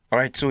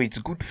Alright, so it's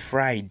Good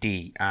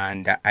Friday,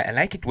 and I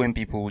like it when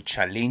people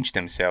challenge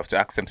themselves to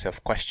ask themselves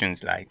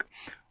questions like,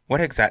 what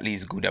exactly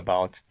is good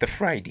about the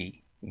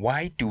Friday?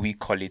 Why do we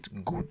call it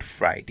Good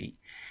Friday?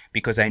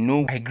 Because I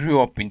know I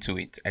grew up into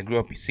it. I grew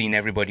up seeing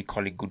everybody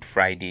call it Good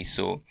Friday,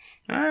 so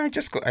I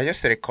just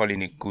started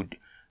calling it Good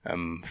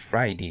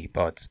Friday.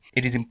 But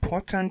it is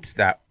important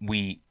that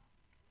we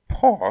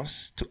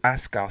pause to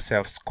ask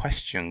ourselves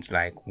questions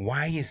like,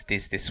 why is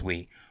this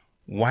way?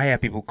 Why are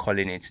people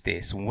calling it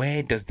this?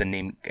 Where does the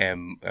name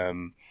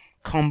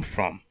come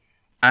from?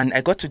 And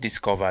I got to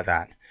discover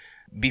that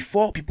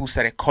before people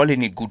started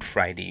calling it Good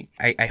Friday,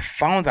 I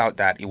found out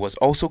that it was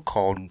also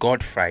called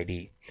God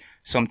Friday.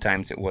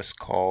 Sometimes it was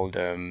called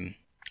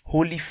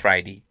Holy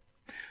Friday,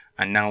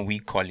 and now we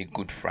call it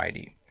Good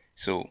Friday.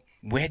 So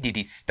where did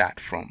it start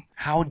from?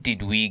 How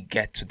did we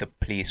get to the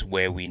place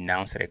where we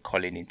now started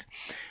calling it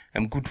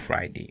Good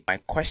Friday? My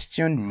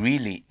question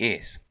really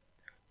is,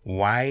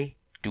 why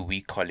do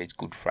we call it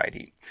Good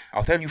Friday?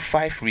 I'll tell you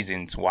 5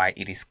 reasons why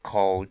it is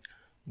called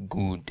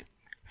Good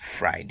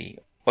Friday.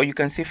 Or you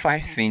can say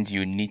 5 things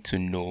you need to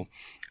know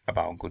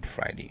about Good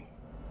Friday.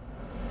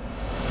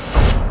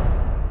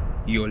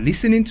 You're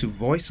listening to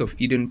Voice of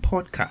Eden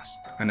podcast,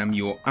 and I'm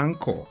your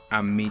anchor,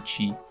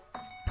 Amechi,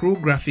 pro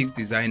graphics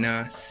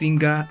designer,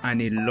 singer,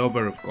 and a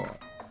lover of God.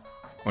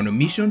 On a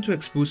mission to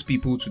expose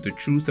people to the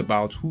truth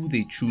about who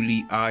they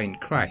truly are in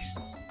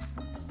Christ.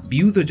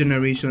 Build a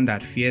generation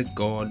that fears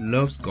God,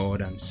 loves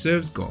God, and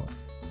serves God.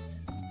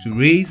 To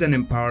raise and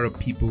empower a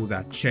people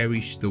that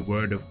cherish the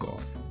Word of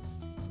God.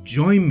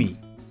 Join me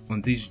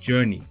on this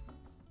journey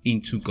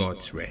into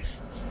God's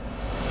rest.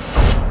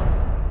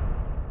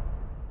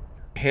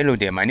 Hello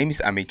there, my name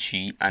is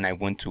Amechi, and I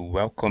want to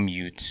welcome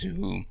you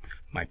to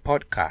my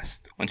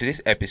podcast. On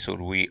today's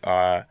episode, we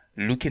are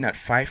looking at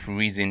 5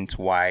 reasons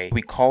why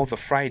we call the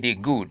Friday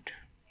good.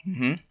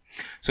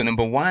 So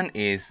number 1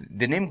 is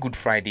the name Good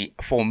Friday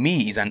for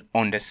me is an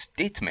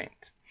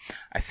understatement.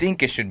 I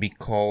think it should be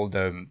called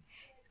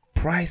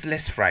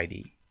Priceless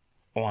Friday,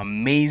 or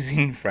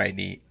Amazing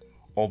Friday,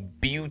 or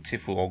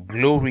Beautiful or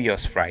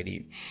Glorious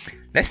Friday.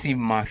 Let's see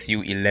Matthew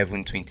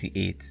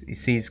 11:28. It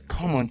says,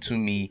 "Come unto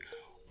me,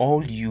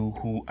 all you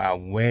who are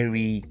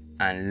weary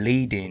and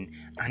laden,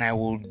 and I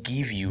will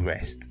give you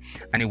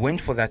rest." And it went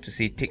further to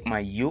say, "Take my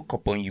yoke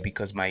upon you,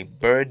 because my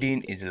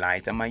burden is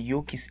light and my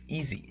yoke is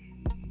easy."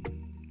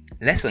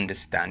 Let's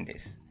understand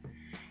this.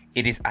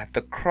 It is at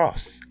the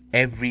cross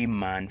every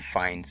man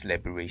finds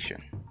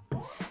liberation.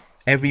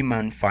 Every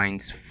man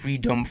finds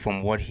freedom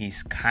from what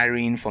he's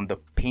carrying, from the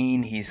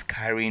pain he's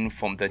carrying,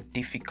 from the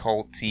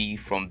difficulty,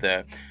 from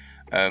the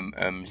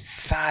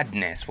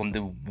sadness, from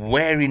the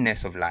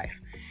weariness of life.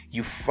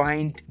 You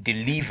find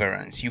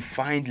deliverance, you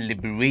find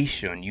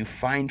liberation, you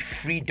find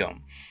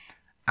freedom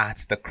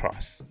at the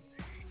cross.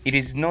 It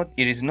is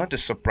not a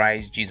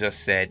surprise Jesus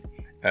said,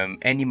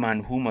 any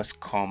man who must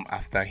come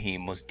after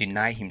him must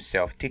deny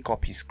himself, take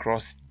up his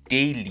cross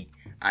daily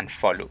and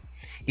follow.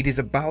 It is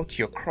about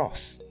your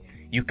cross.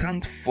 You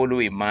can't follow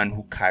a man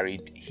who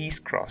carried his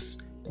cross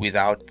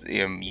without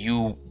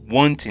you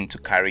wanting to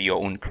carry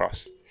your own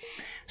cross.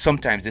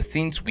 Sometimes the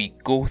things we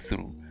go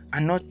through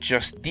are not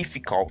just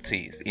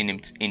difficulties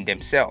in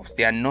themselves.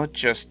 They are not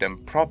just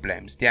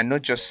problems. They are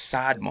not just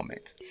sad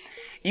moments.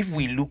 If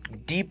we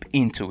look deep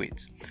into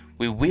it,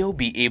 we will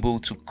be able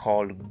to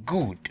call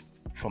good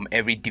from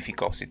every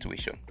difficult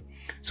situation.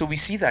 So we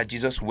see that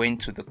Jesus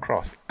went to the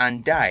cross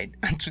and died,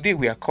 and today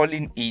we are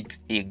calling it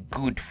a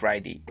Good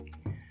Friday.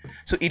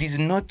 So it is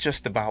not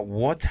just about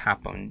what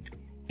happened,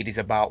 it is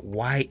about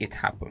why it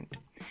happened.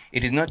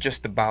 It is not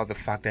just about the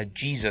fact that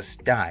Jesus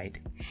died,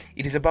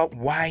 it is about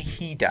why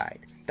he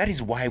died. That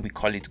is why we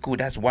call it good.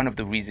 That's one of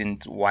the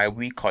reasons why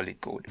we call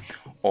it good,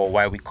 or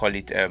why we call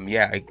it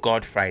a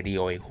God Friday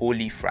or a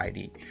Holy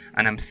Friday.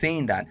 And I'm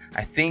saying that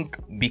I think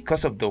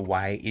because of the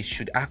why, it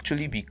should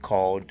actually be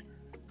called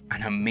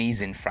an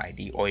Amazing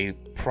Friday or a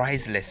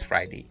Priceless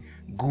Friday.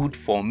 Good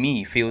for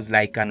me feels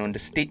like an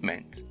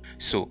understatement.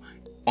 So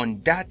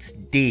on that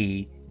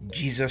day,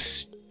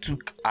 Jesus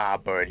took our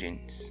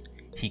burdens.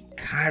 He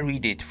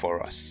carried it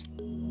for us.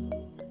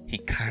 He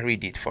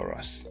carried it for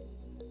us.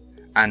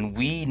 And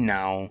we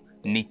now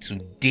need to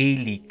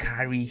daily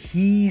carry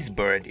his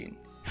burden.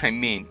 I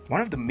mean,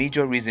 one of the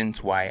major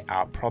reasons why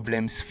our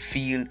problems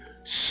feel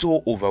so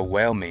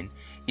overwhelming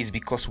is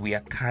because we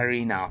are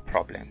carrying our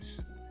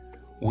problems.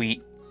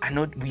 We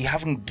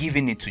haven't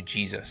given it to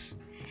Jesus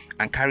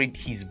and carried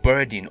his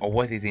burden or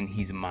what is in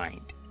his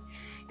mind.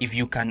 If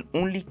you can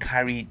only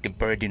carry the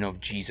burden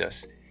of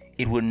Jesus,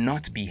 it will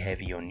not be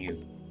heavy on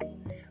you.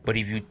 But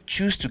if you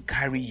choose to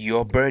carry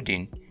your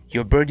burden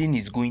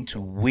is going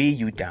to weigh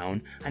you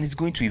down and it's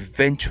going to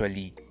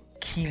eventually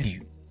kill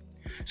you.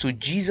 So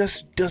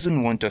Jesus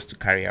doesn't want us to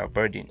carry our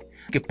burden.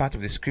 A part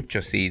of the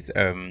scripture says,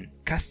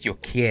 cast your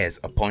cares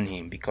upon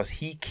him because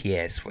he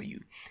cares for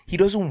you. He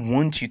doesn't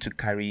want you to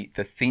carry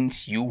the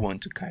things you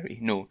want to carry.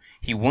 No,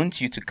 he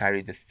wants you to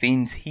carry the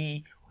things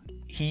he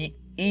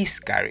is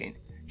carrying.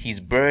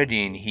 His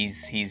burden,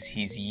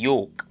 his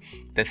yoke,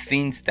 the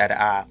things that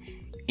are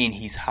in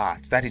his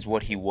heart. That is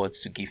what he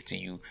wants to give to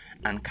you,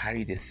 and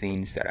carry the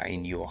things that are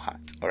in your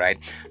heart. All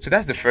right. So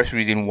that's the first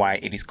reason why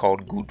it is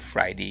called Good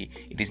Friday.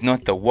 It is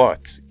not the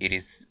what, it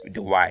is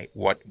the why.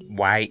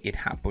 Why it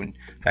happened.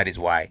 That is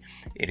why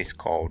it is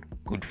called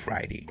Good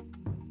Friday.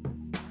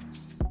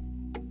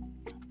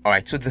 All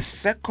right. So the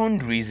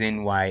second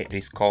reason why it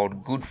is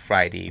called Good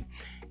Friday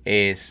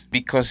is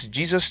because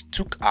Jesus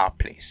took our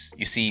place.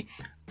 You see,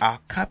 our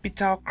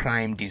capital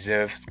crime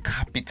deserves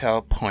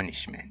capital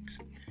punishment.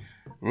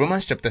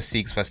 Romans chapter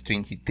 6 verse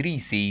 23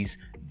 says,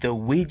 the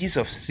wages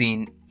of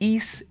sin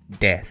is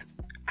death.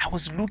 I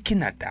was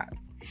looking at that.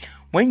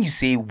 When you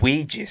say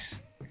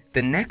wages,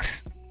 the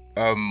next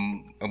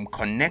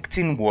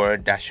connecting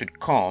word that should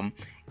come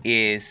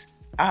is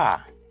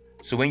are.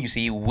 So when you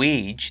say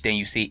wage, then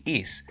you say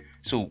is.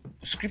 So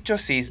scripture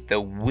says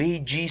the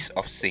wages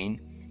of sin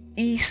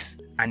is,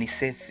 and it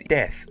says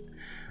death.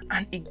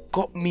 And it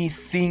got me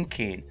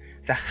thinking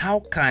that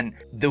how can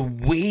the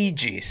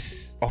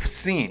wages of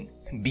sin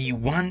be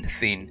one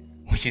thing,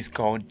 which is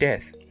called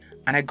death?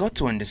 And I got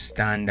to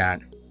understand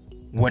that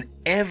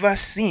whatever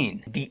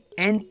sin, the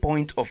end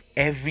point of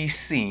every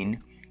sin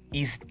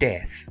is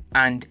death.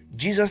 And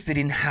Jesus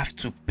didn't have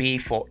to pay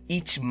for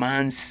each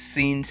man's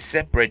sin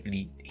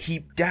separately. He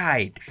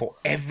died for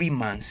every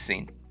man's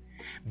sin,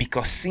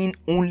 because sin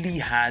only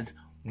has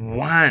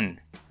one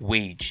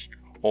wage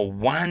or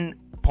one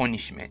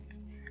punishment,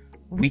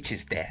 which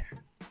is death.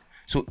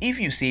 So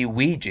if you say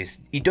wages,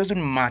 it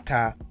doesn't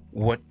matter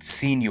what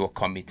sin you're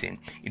committing.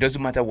 It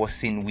doesn't matter what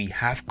sin we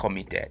have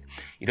committed.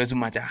 It doesn't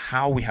matter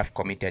how we have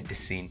committed the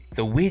sin.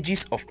 The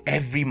wages of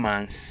every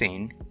man's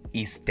sin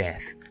is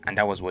death. And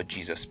that was what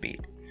Jesus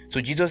paid.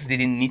 So Jesus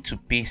didn't need to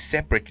pay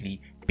separately.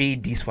 Pay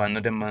this for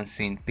another man's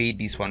sin, pay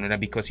this for another,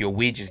 because your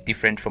wage is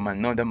different from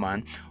another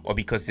man, or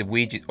because the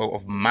wage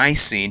of my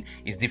sin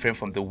is different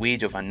from the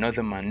wage of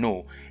another man.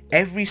 No,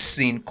 every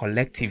sin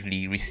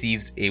collectively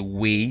receives a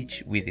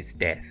wage with its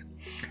death,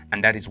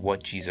 and that is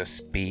what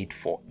Jesus paid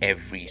for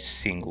every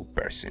single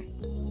person.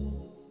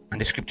 And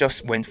the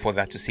scriptures went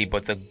further to say,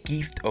 but the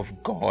gift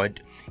of God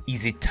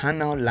is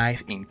eternal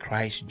life in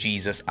Christ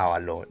Jesus our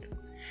Lord.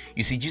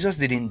 You see, Jesus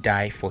didn't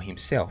die for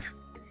himself.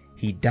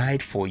 He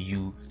died for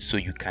you so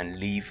you can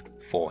live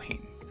for him.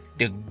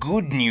 The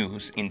good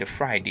news in the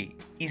Friday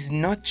is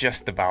not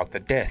just about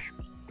the death.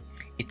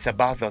 It's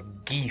about the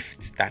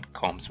gift that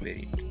comes with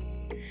it.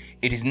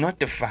 It is not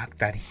the fact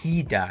that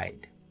he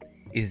died.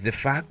 It's the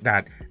fact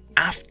that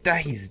after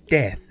his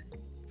death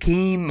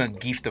came a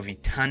gift of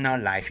eternal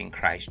life in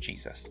Christ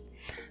Jesus.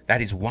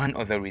 That is one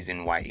other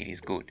reason why it is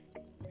good.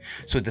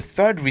 So the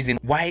third reason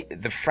why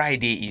the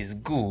Friday is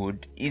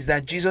good is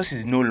that Jesus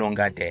is no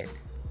longer dead.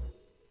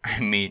 I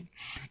mean,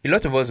 a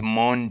lot of us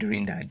mourn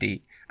during that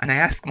day. And I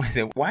ask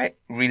myself, why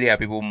really are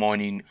people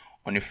mourning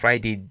on a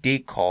Friday they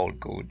call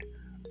good?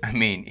 I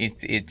mean,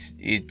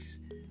 it's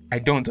I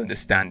don't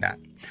understand that.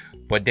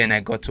 But then I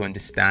got to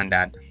understand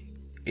that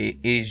it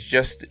is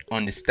just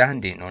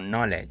understanding or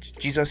knowledge.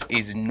 Jesus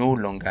is no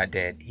longer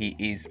dead. He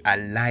is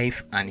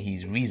alive and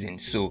he's risen.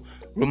 So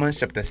Romans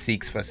chapter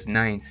 6 verse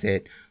 9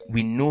 said,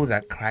 we know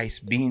that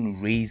Christ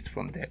being raised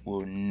from death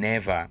will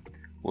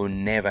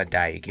never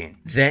die again.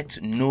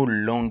 Death no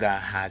longer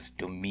has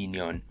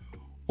dominion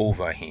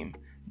over him.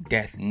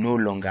 Death no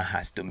longer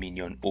has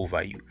dominion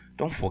over you.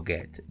 Don't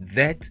forget,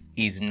 death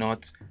is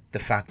not the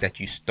fact that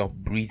you stop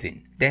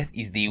breathing. Death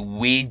is the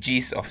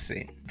wages of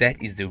sin.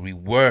 Death is the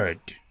reward,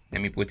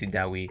 let me put it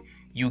that way,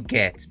 you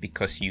get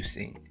because you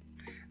sin.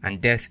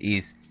 And death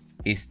is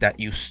that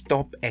you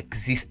stop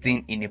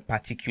existing in a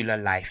particular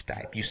life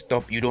type.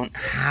 You don't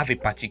have a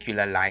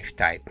particular life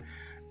type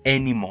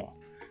anymore.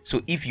 So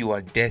if you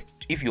are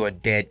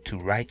dead to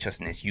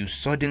righteousness, you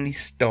suddenly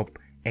stop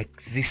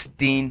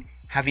existing,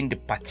 having the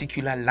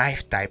particular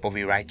life type of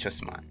a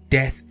righteous man.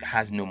 Death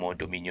has no more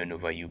dominion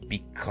over you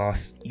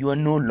because you are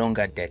no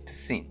longer dead to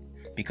sin,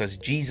 because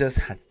Jesus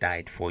has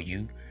died for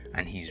you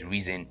and he's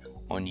risen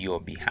on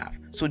your behalf.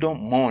 So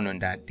don't mourn on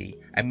that day.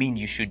 I mean,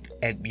 you should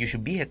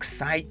be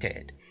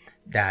excited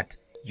that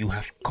you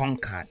have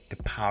conquered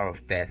the power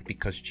of death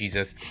because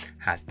Jesus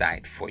has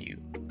died for you.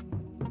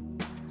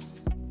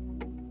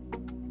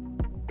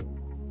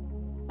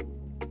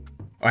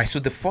 Alright, so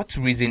the fourth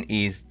reason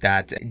is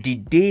that the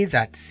day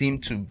that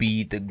seemed to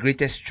be the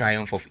greatest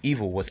triumph of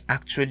evil was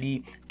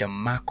actually the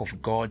mark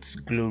of God's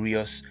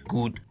glorious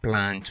good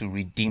plan to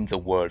redeem the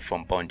world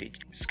from bondage.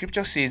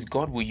 Scripture says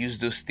God will use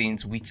those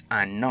things which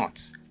are not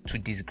to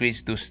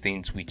disgrace those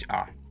things which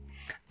are.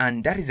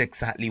 And that is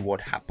exactly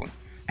what happened.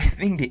 I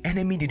think the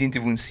enemy didn't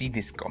even see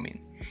this coming.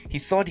 He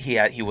thought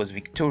he was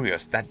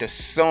victorious, that the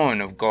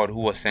Son of God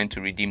who was sent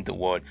to redeem the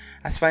world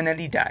has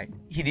finally died.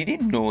 He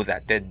didn't know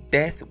that the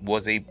death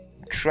was a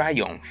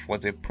triumph,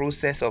 was a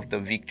process of the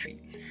victory.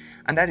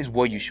 And that is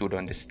what you should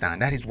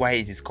understand. That is why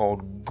it is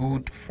called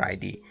Good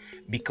Friday,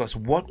 because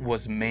what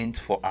was meant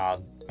for our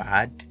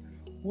bad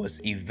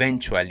was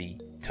eventually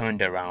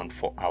turned around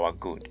for our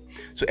good.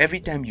 So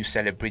every time you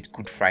celebrate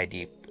Good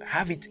Friday,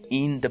 have it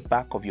in the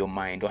back of your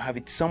mind, or have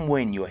it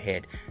somewhere in your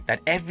head,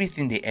 that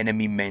everything the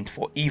enemy meant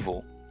for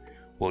evil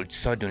will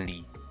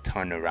suddenly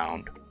turn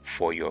around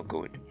for your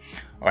good.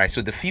 Alright,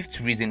 so the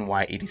fifth reason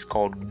why it is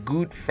called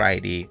Good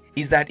Friday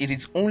is that it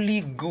is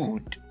only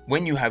good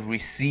when you have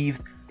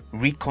received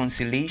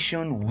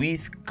reconciliation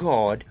with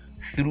God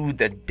through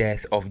the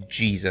death of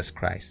Jesus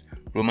Christ.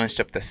 Romans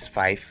chapter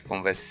 5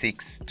 from verse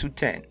 6 to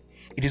 10.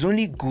 It is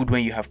only good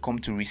when you have come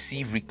to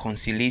receive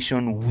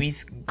reconciliation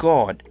with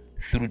God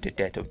through the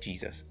death of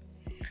Jesus.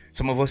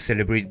 Some of us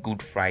celebrate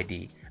Good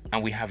Friday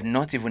and we have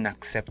not even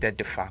accepted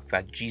the fact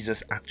that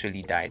Jesus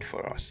actually died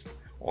for us,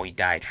 or he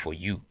died for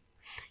you.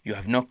 You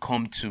have not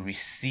come to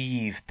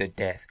receive the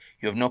death.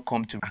 You have not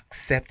come to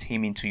accept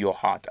him into your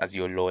heart as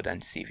your Lord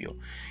and Savior.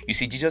 You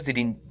see, Jesus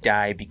didn't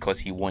die because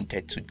he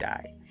wanted to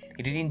die.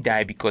 He didn't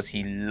die because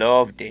he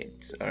loved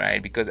it,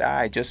 alright? Because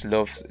I just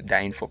love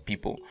dying for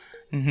people.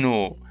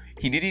 No,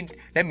 he didn't.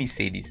 Let me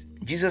say this.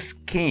 Jesus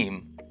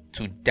came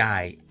to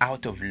die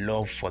out of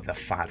love for the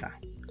Father.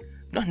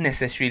 Not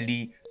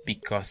necessarily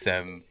because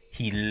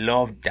he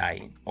loved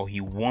dying or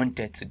he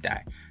wanted to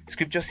die.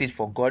 Scripture says,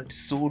 for God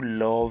so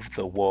loved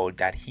the world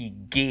that he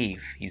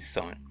gave his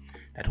son,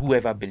 that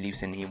whoever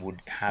believes in him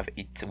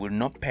will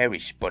not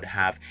perish but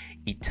have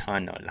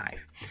eternal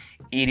life.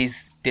 It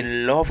is the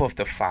love of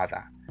the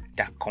Father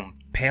that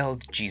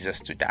compelled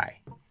Jesus to die.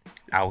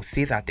 I will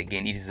say that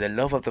again. It is the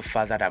love of the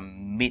Father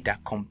that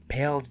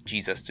compelled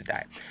Jesus to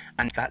die.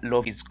 And that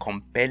love is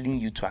compelling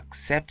you to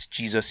accept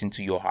Jesus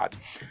into your heart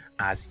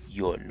as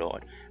your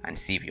Lord and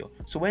Savior.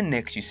 So when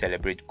next you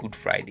celebrate Good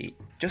Friday,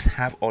 just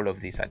have all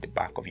of this at the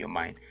back of your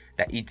mind,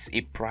 that it's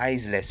a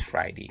priceless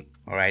Friday.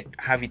 Alright,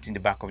 have it in the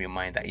back of your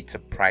mind that it's a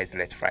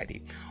priceless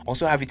Friday.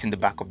 Also have it in the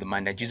back of the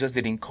mind that Jesus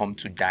didn't come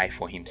to die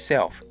for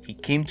himself. He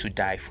came to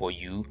die for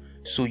you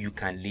so you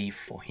can live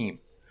for him.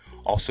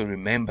 Also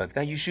remember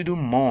that you shouldn't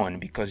mourn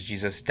because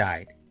Jesus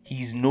died. He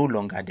is no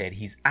longer dead.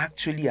 He's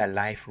actually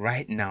alive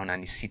right now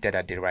and is seated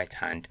at the right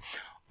hand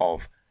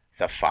of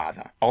the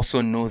Father.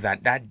 Also know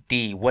that that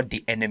day, what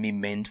the enemy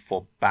meant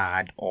for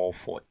bad or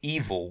for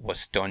evil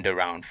was turned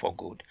around for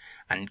good.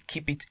 And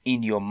keep it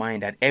in your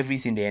mind that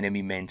everything the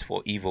enemy meant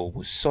for evil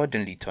will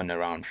suddenly turn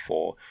around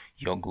for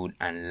your good.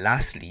 And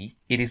lastly,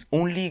 it is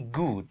only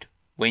good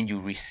when you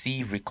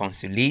receive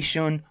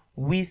reconciliation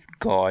with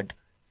God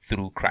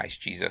through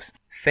Christ Jesus.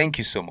 Thank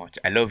you so much.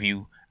 I love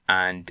you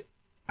and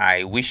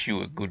I wish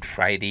you a good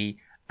Friday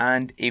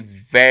and a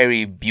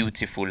very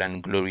beautiful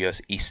and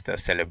glorious Easter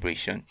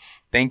celebration.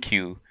 Thank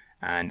you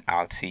and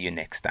I'll see you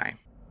next time.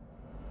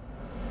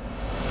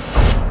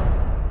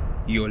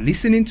 You're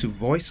listening to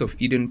Voice of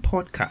Eden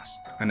podcast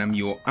and I'm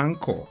your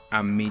anchor,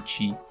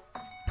 Amechi,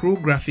 pro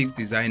graphics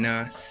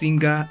designer,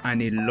 singer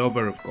and a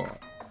lover of God.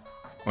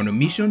 On a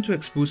mission to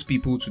expose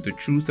people to the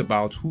truth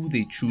about who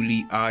they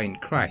truly are in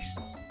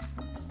Christ.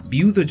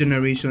 Build a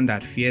generation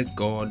that fears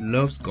God,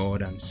 loves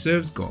God, and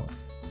serves God.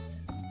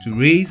 To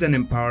raise and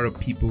empower a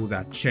people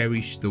that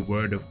cherish the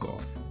Word of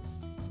God.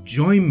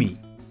 Join me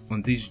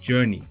on this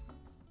journey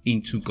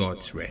into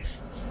God's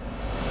rest.